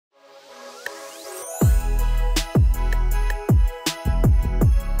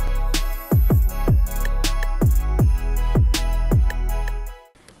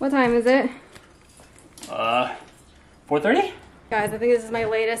What time is it? 4:30? Guys, I think this is my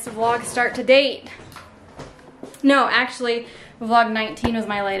latest vlog start to date. No, actually, vlog 19 was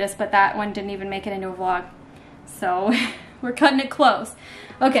my latest, but that one didn't even make it into a vlog. So, we're cutting it close.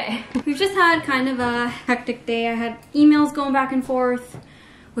 Okay, we've just had kind of a hectic day. I had emails going back and forth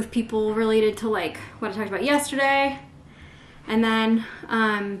with people related to like what I talked about yesterday. And then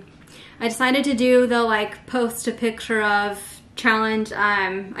I decided to do the like post a picture of challenge.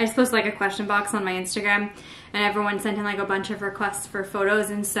 I just posted like a question box on my Instagram and everyone sent in like a bunch of requests for photos,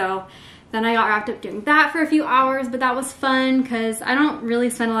 and so then I got wrapped up doing that for a few hours, but that was fun because I don't really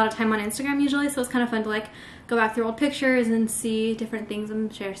spend a lot of time on Instagram usually, so it's kind of fun to like go back through old pictures and see different things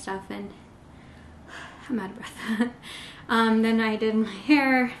and share stuff, and I'm out of breath. Then I did my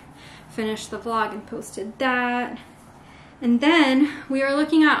hair, finished the vlog and posted that. And then we were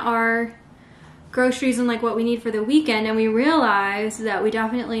looking at our groceries and like what we need for the weekend, and we realized that we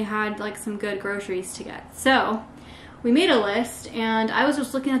definitely had like some good groceries to get. So we made a list, and I was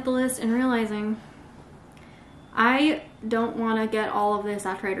just looking at the list and realizing I don't want to get all of this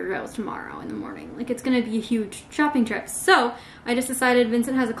at Trader Joe's tomorrow in the morning. Like, it's going to be a huge shopping trip. So I just decided,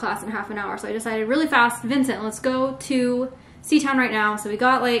 Vincent has a class in half an hour, so I decided really fast, Vincent, let's go to C-Town right now. So we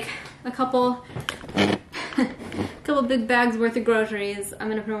got like a couple big bags worth of groceries. I'm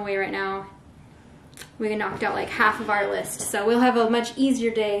going to put them away right now. We knocked out like half of our list, so we'll have a much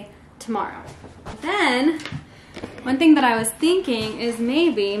easier day tomorrow. Then one thing that I was thinking is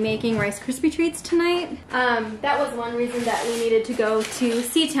maybe making Rice Krispie treats tonight. That was one reason that we needed to go to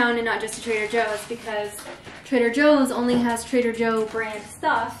C-Town and not just to Trader Joe's, because Trader Joe's only has Trader Joe brand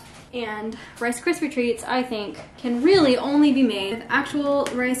stuff, and Rice Krispie treats, I think, can really only be made with actual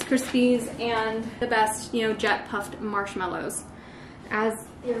Rice Krispies and the best, you know, jet puffed marshmallows, as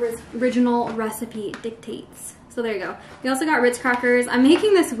the original recipe dictates. So there you go. We also got Ritz crackers. I'm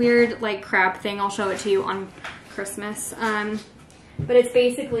making this weird like crab thing. I'll show it to you on Christmas. But it's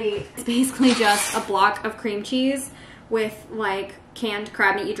basically just a block of cream cheese with like canned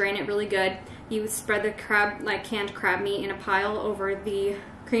crab meat. You drain it really good. You spread the canned crab meat in a pile over the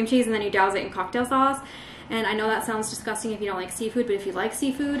cream cheese, and then you douse it in cocktail sauce. And I know that sounds disgusting if you don't like seafood, but if you like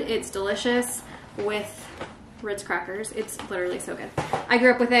seafood, it's delicious with Ritz crackers. It's literally so good. I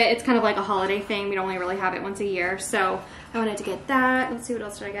grew up with it. It's kind of like a holiday thing. We don't only really have it once a year, so I wanted to get that. Let's see, what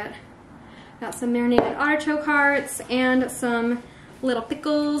else did I get? Got some marinated artichoke hearts and some little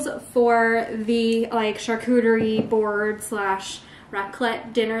pickles for the like charcuterie board slash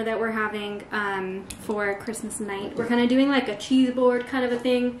raclette dinner that we're having for Christmas night. We're kind of doing like a cheese board kind of a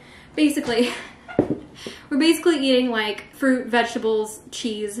thing. Basically, we're basically eating like fruit, vegetables,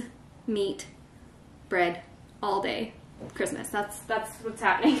 cheese, meat, bread all day Christmas. That's what's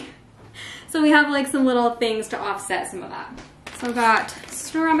happening. So we have like some little things to offset some of that. So I got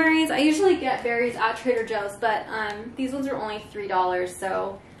strawberries. I usually get berries at Trader Joe's, but these ones are only $3,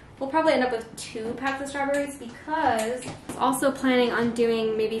 so we'll probably end up with 2 packs of strawberries, because I was also planning on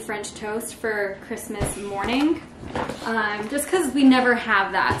doing maybe French toast for Christmas morning, just because we never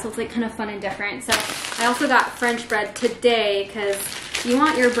have that, so it's like kind of fun and different. So I also got French bread today, because you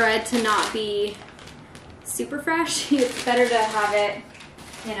want your bread to not be super fresh. It's better to have it,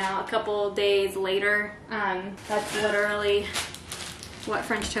 you know, a couple days later. That's literally what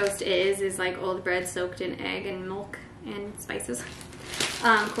French toast is like old bread soaked in egg and milk and spices.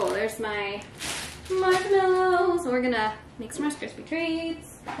 Cool, there's my marshmallows. So we're gonna make some Rice Krispie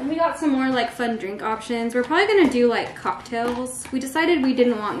treats. And we got some more like fun drink options. We're probably gonna do like cocktails. We decided we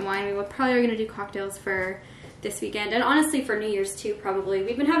didn't want wine. We were probably gonna do cocktails for this weekend, and honestly for New Year's too, probably.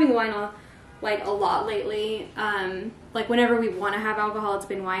 We've been having wine a lot lately. Like whenever we want to have alcohol, it's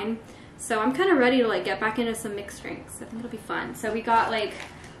been wine. So I'm kind of ready to like get back into some mixed drinks. I think it'll be fun. So we got like,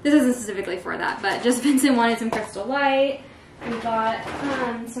 this isn't specifically for that, but just Vincent wanted some Crystal Light. We got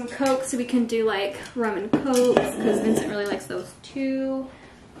some Coke so we can do like rum and Cokes, because Vincent really likes those too.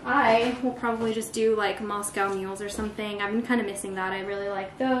 I will probably just do like Moscow Mules or something. I've been kind of missing that. I really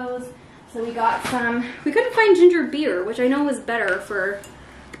like those. So we got some, we couldn't find ginger beer, which I know was better for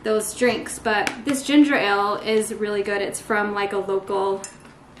those drinks, but this ginger ale is really good. It's from like a local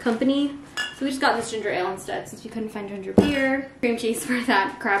company, so we just got this ginger ale instead since we couldn't find ginger beer. Cream cheese for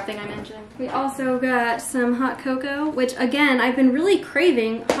that crab thing I mentioned. We also got some hot cocoa, which again, I've been really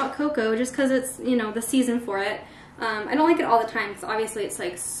craving hot cocoa just because it's, you know, the season for it. I don't like it all the time because obviously it's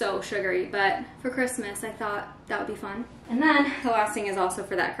like so sugary, but for Christmas I thought that would be fun. And then the last thing is also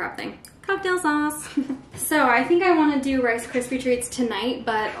for that crab thing. Cocktail sauce. So I think I want to do Rice Krispie treats tonight,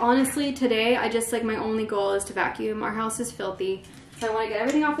 but honestly today I just like, my only goal is to vacuum. Our house is filthy, so I want to get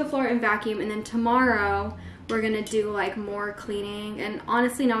everything off the floor and vacuum, and then tomorrow we're gonna do like more cleaning. And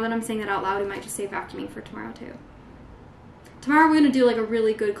honestly, now that I'm saying that out loud, we might just save vacuuming for tomorrow too. Tomorrow we're gonna do like a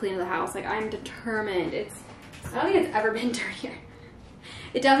really good clean of the house. Like I'm determined. I don't think it's ever been dirtier.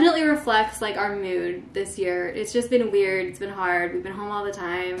 It definitely reflects like our mood this year. It's just been weird. It's been hard. We've been home all the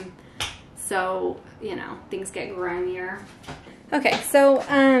time. So, you know, things get grimier. Okay, so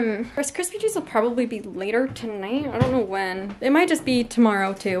first crispy juice will probably be later tonight. I don't know when. It might just be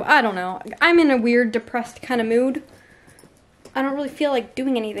tomorrow too. I don't know. I'm in a weird, depressed kind of mood. I don't really feel like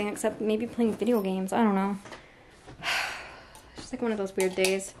doing anything except maybe playing video games. I don't know. It's just like one of those weird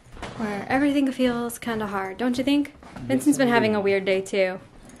days where everything feels kind of hard, don't you think? Vincent's been having a weird day too.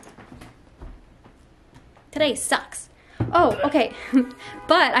 Today sucks. Oh, okay.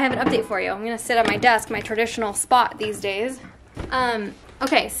 But I have an update for you. I'm gonna sit at my desk, my traditional spot these days.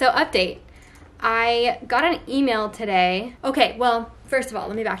 Okay, so update. I got an email today. Okay, well, first of all,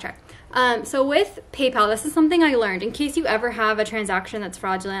 let me backtrack. So with PayPal, this is something I learned. In case you ever have a transaction that's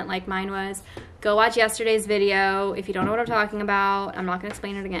fraudulent like mine was, go watch yesterday's video. If you don't know what I'm talking about, I'm not going to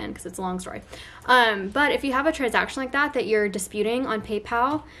explain it again because it's a long story. But if you have a transaction like that you're disputing on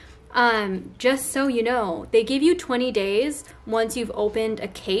PayPal, just so you know, they give you 20 days once you've opened a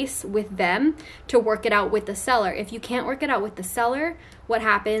case with them to work it out with the seller. If you can't work it out with the seller, what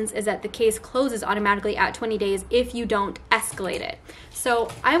happens is that the case closes automatically at 20 days if you don't escalate it. So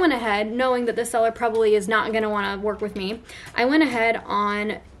I went ahead, knowing that the seller probably is not going to want to work with me, I went ahead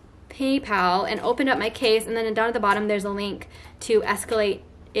on PayPal and opened up my case, and then down at the bottom there's a link to escalate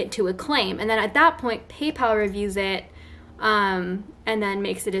it to a claim. And then at that point, PayPal reviews it and then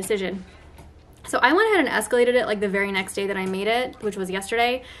makes a decision. So I went ahead and escalated it like the very next day that I made it, which was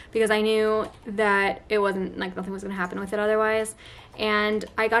yesterday, because I knew that it wasn't, like, nothing was going to happen with it otherwise. And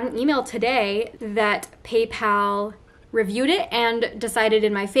I got an email today that PayPal reviewed it and decided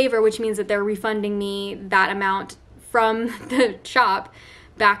in my favor, which means that they're refunding me that amount from the shop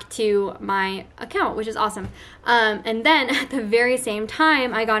back to my account, which is awesome. And then at the very same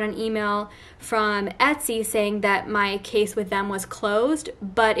time, I got an email from Etsy saying that my case with them was closed,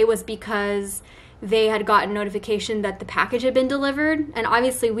 but it was because they had gotten notification that the package had been delivered. And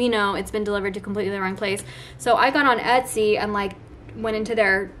obviously we know it's been delivered to completely the wrong place. So I got on Etsy and like went into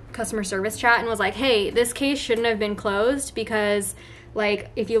their customer service chat and was like, hey, this case shouldn't have been closed because, like,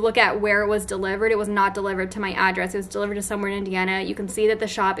 if you look at where it was delivered, it was not delivered to my address. It was delivered to somewhere in Indiana. You can see that the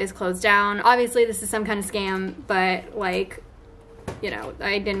shop is closed down. Obviously, this is some kind of scam, but, like, you know,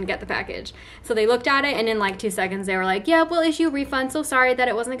 I didn't get the package. So they looked at it, and in, like, 2 seconds, they were like, yeah, we'll issue a refund. So sorry that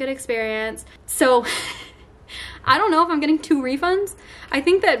it wasn't a good experience. So I don't know if I'm getting 2 refunds. I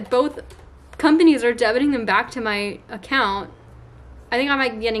think that both companies are debiting them back to my account. I think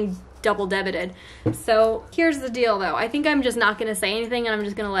I'm getting double debited. So here's the deal though. I think I'm just not going to say anything and I'm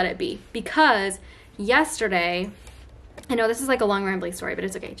just going to let it be, because yesterday, I know this is like a long rambling story, but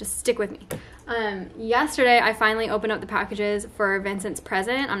it's okay. Just stick with me. Yesterday, I finally opened up the packages for Vincent's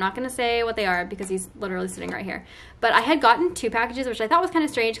present. I'm not going to say what they are because he's literally sitting right here. But I had gotten 2 packages, which I thought was kind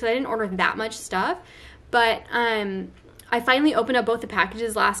of strange because I didn't order that much stuff. But I finally opened up both the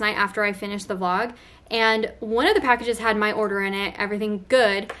packages last night after I finished the vlog. And one of the packages had my order in it, everything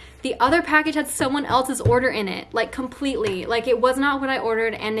good. The other package had someone else's order in it, like completely. Like it was not what I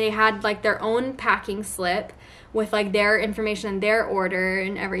ordered, and they had like their own packing slip with like their information and their order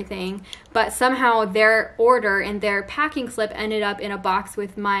and everything. But somehow their order and their packing slip ended up in a box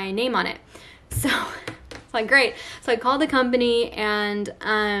with my name on it. So it's like, great. So I called the company and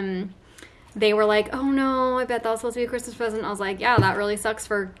they were like, oh no, I bet that was supposed to be a Christmas present. I was like, yeah, that really sucks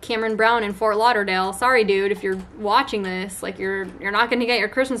for Cameron Brown in Fort Lauderdale. Sorry, dude, if you're watching this, like you're not going to get your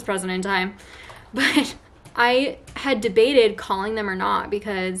Christmas present in time. But I had debated calling them or not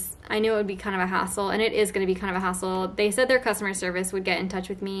because I knew it would be kind of a hassle, and it is going to be kind of a hassle. They said their customer service would get in touch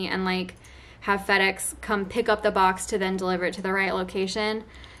with me and like have FedEx come pick up the box to then deliver it to the right location.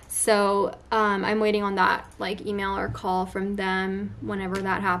 So I'm waiting on that like email or call from them whenever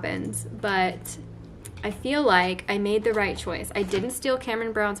that happens. But I feel like I made the right choice. I didn't steal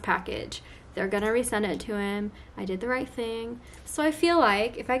Cameron Brown's package. They're gonna resend it to him. I did the right thing. So I feel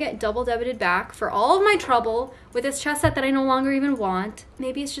like if I get double debited back for all of my trouble with this chess set that I no longer even want,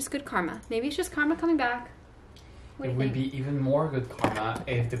 maybe it's just good karma. Maybe it's just karma coming back. It would be even more good karma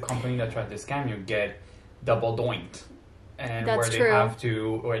if the company that tried to scam you get double doinked. And That's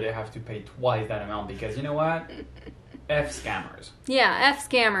where they have to pay twice that amount, because you know what? F scammers. Yeah, F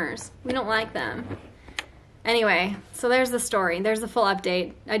scammers. We don't like them. Anyway, so there's the story. There's the full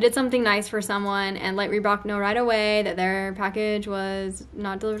update. I did something nice for someone and let Reebok know right away that their package was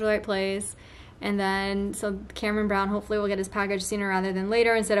not delivered to the right place. And then, so Cameron Brown hopefully will get his package sooner rather than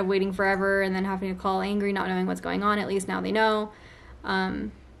later instead of waiting forever and then having to call angry, not knowing what's going on. At least now they know. So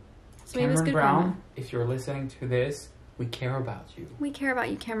maybe it's Cameron good Brown, karma. if you're listening to this, we care about you. We care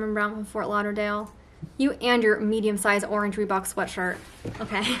about you, Cameron Brown from Fort Lauderdale. You and your medium-sized orange Reebok sweatshirt.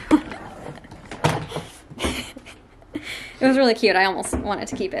 Okay. It was really cute. I almost wanted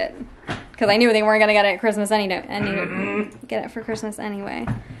to keep it because I knew they weren't gonna get it at Christmas get it for Christmas anyway.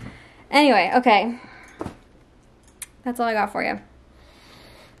 Anyway, okay. That's all I got for you.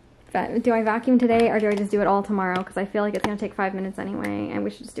 Do I vacuum today or do I just do it all tomorrow? Because I feel like it's gonna take 5 minutes anyway, and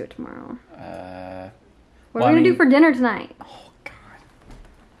we should just do it tomorrow. What are we gonna do for dinner tonight? Oh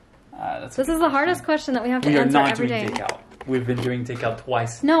God. This is the hardest question that we have to answer every day. Takeout. We've been doing takeout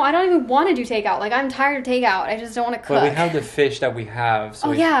twice. No, I don't even want to do takeout. Like, I'm tired of takeout. I just don't want to cook. But we have the fish that we have.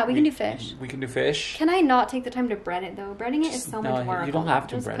 So we can do fish. We can do fish. Can I not take the time to bread it, though? Breading it is so much work. You don't have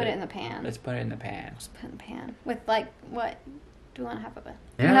to just bread put it in the pan. Let's put it in the pan. Just put it in the pan. With, like, what? Do we want to have a...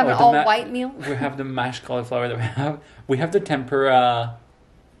 Yeah, we have an all-white meal? We have the mashed cauliflower that we have. We have the tempura...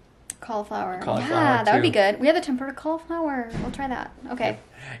 Cauliflower. Yeah, that would be good. We have the tempura cauliflower. We'll try that. Okay.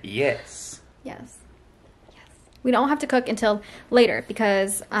 Yes. Yes. We don't have to cook until later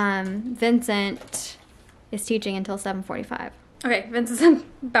because Vincent is teaching until 7:45. Okay, Vince is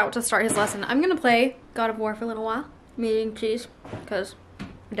about to start his lesson. I'm going to play God of War for a little while. I'm eating cheese because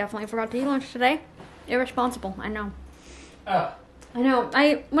I definitely forgot to eat lunch today. Irresponsible, I know. I know.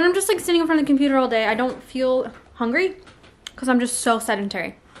 When I'm just like sitting in front of the computer all day, I don't feel hungry because I'm just so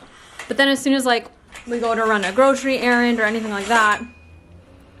sedentary. But then as soon as like we go to run a grocery errand or anything like that,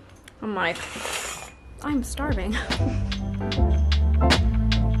 I'm like... I'm starving.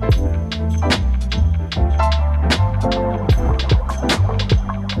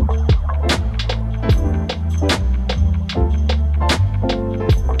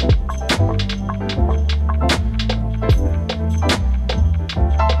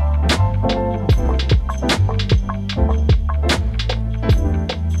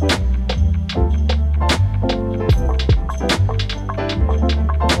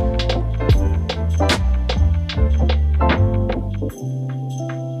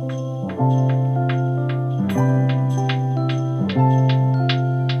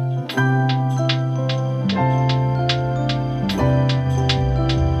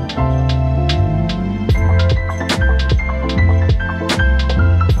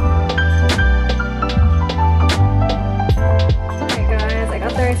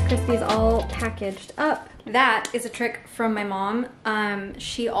 Packaged up. That is a trick from my mom.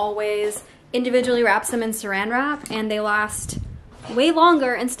 She always individually wraps them in saran wrap and they last way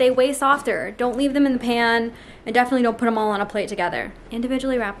longer and stay way softer. Don't leave them in the pan and definitely don't put them all on a plate together.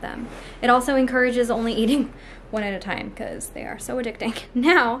 Individually wrap them. It also encourages only eating one at a time because they are so addicting.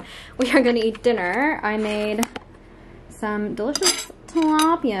 Now we are going to eat dinner. I made some delicious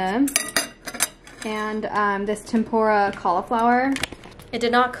tilapia and this tempura cauliflower. It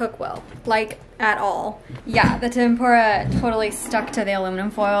did not cook well, like at all. Yeah, the tempura totally stuck to the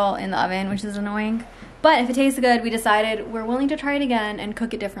aluminum foil in the oven, which is annoying. But if it tastes good, we decided we're willing to try it again and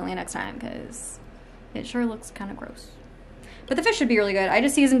cook it differently next time because it sure looks kind of gross. But the fish should be really good. I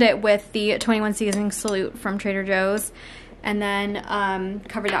just seasoned it with the 21 seasoning salute from Trader Joe's and then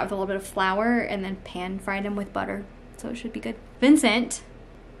covered that with a little bit of flour and then pan fried them with butter. So it should be good. Vincent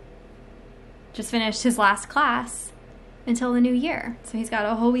just finished his last class until the new year. So he's got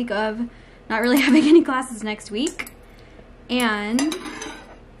a whole week of not really having any classes next week. And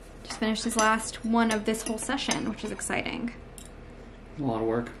just finished his last one of this whole session, which is exciting. A lot of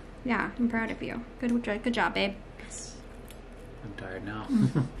work. Yeah, I'm proud of you. Good job, babe. Yes. I'm tired now.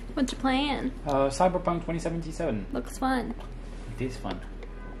 What's your plan? Cyberpunk 2077. Looks fun. It is fun.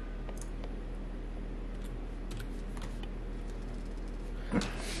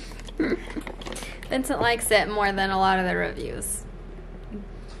 Vincent likes it more than a lot of the reviews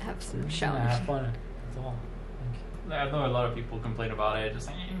have shown. Yeah, have fun. That's all. I know a lot of people complain about it, just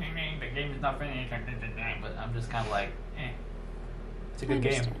like, the game is not finished, but I'm just kind of like, it's a good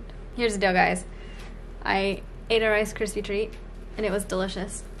game. Here's the deal, guys. I ate a Rice Krispie treat, and it was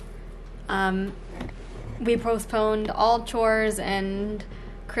delicious. We postponed all chores and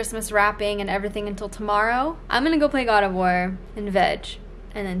Christmas wrapping and everything until tomorrow. I'm gonna go play God of War and veg,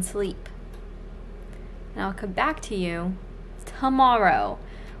 and then sleep. And I'll come back to you tomorrow,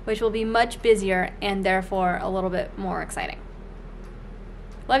 which will be much busier and therefore a little bit more exciting.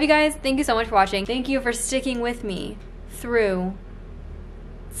 Love you guys. Thank you so much for watching. Thank you for sticking with me through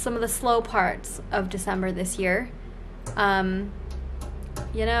some of the slow parts of December this year.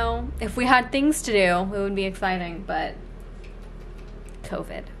 You know, if we had things to do, it would be exciting, but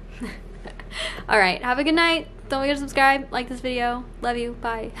COVID. All right, have a good night. Don't forget to subscribe, like this video. Love you.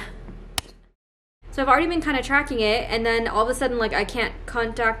 Bye. So I've already been kind of tracking it, and then all of a sudden, like, I can't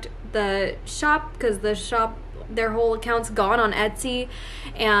contact the shop because the shop, their whole account's gone on Etsy,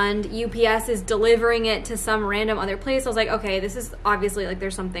 and UPS is delivering it to some random other place. I was like, okay, this is obviously, like,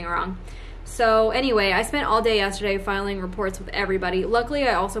 there's something wrong. So anyway, I spent all day yesterday filing reports with everybody. Luckily,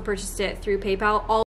 I also purchased it through PayPal.